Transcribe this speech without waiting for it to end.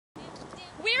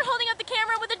holding up the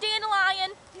camera with a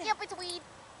dandelion. Yep, it's weed.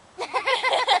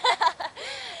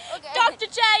 Okay. Dr.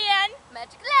 J.N.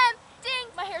 Magic lamp.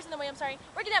 Ding. My hair's in the way, I'm sorry.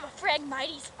 We're gonna have a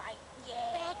Fragmites fight. Yeah.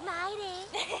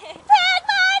 Fragmites.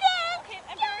 Fragmites! Okay,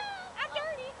 I'm dirty. I'm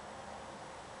dirty.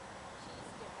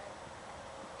 She's different.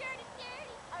 Dirty,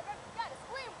 dirty. I gotta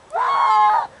swim.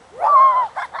 Raw!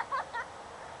 Raw!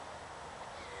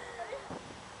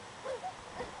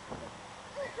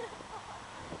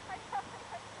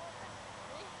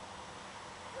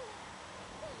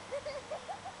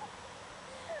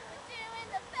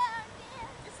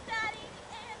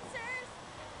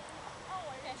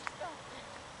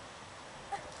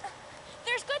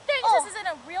 There's good things. Oh. This isn't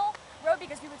a real road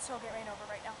because we would still get ran over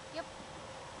right now. Yep.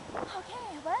 Okay,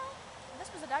 well,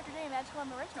 this was a Dr. J Magical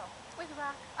original. With a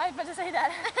rock. I was about to say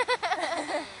that.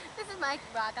 This is my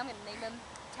rock. I'm gonna name him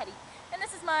Teddy. And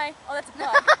this is my, oh, that's a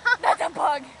bug. That's a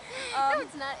bug. No,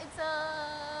 it's not. It's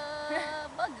a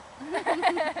bug.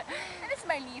 And this is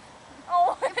my leaf.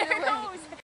 Oh, there it goes.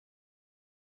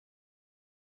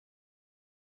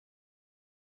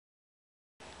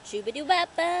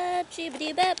 Shooba-doo-bop-bop,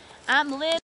 shooba-doo-bop. I'm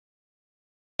Liz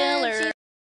Miller.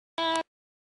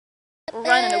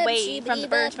 Running away from the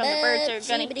birds are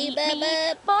gonna eat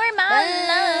me for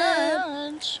my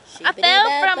lunch. I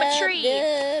fell from a tree,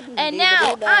 and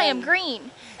now I am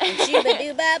green.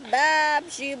 Shooba-doo-bop-bop,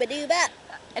 shooba-doo-bop.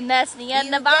 And that's the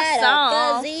end of our You got a song.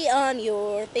 fuzzy on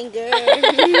your finger.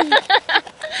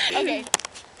 Okay,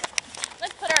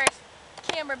 let's put our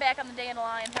camera back on the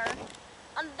dandelion, her.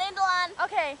 On the dandelion.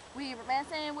 Okay, we were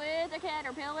messing with a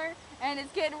caterpillar, and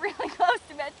it's getting really close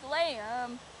to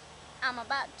petroleum. I'm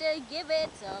about to give it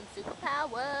some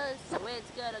superpowers, so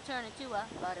it's gonna turn into a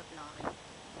butterfly.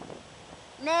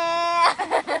 Nah.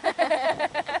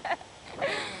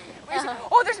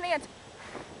 Oh, there's an ant.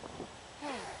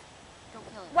 Hey, don't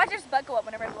kill it. Watch his butt go up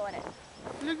whenever I blow in it.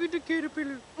 Look at the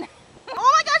caterpillar. Oh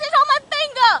my gosh, it's on my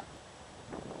finger!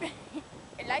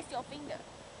 It likes your finger.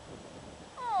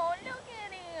 Oh, look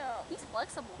at him. He's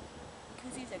flexible.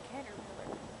 Because he's a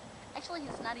caterpillar. Actually,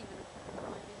 he's not even.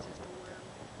 He's just a worm.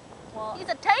 Well, He's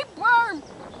a tapeworm.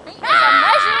 He is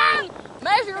a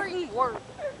measuring worm.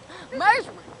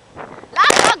 Measuring.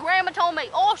 Like my grandma told me.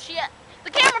 Oh shit, the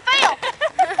camera fell.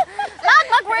 Like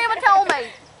my grandma told me.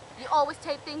 You always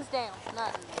tape things down.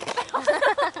 Nothing.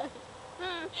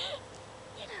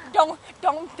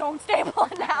 Don't staple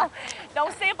it now.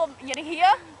 Don't staple. You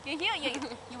hear? You hear? You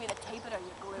either tape it or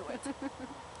you glue it.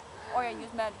 Or you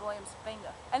use Magic Williams'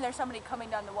 finger. And there's somebody coming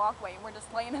down the walkway and we're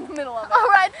just laying in the middle of it. All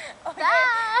right. Okay.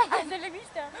 Bye. Hasta la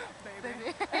vista,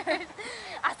 baby.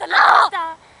 Hasta la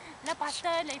vista. La pasta,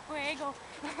 el fuego.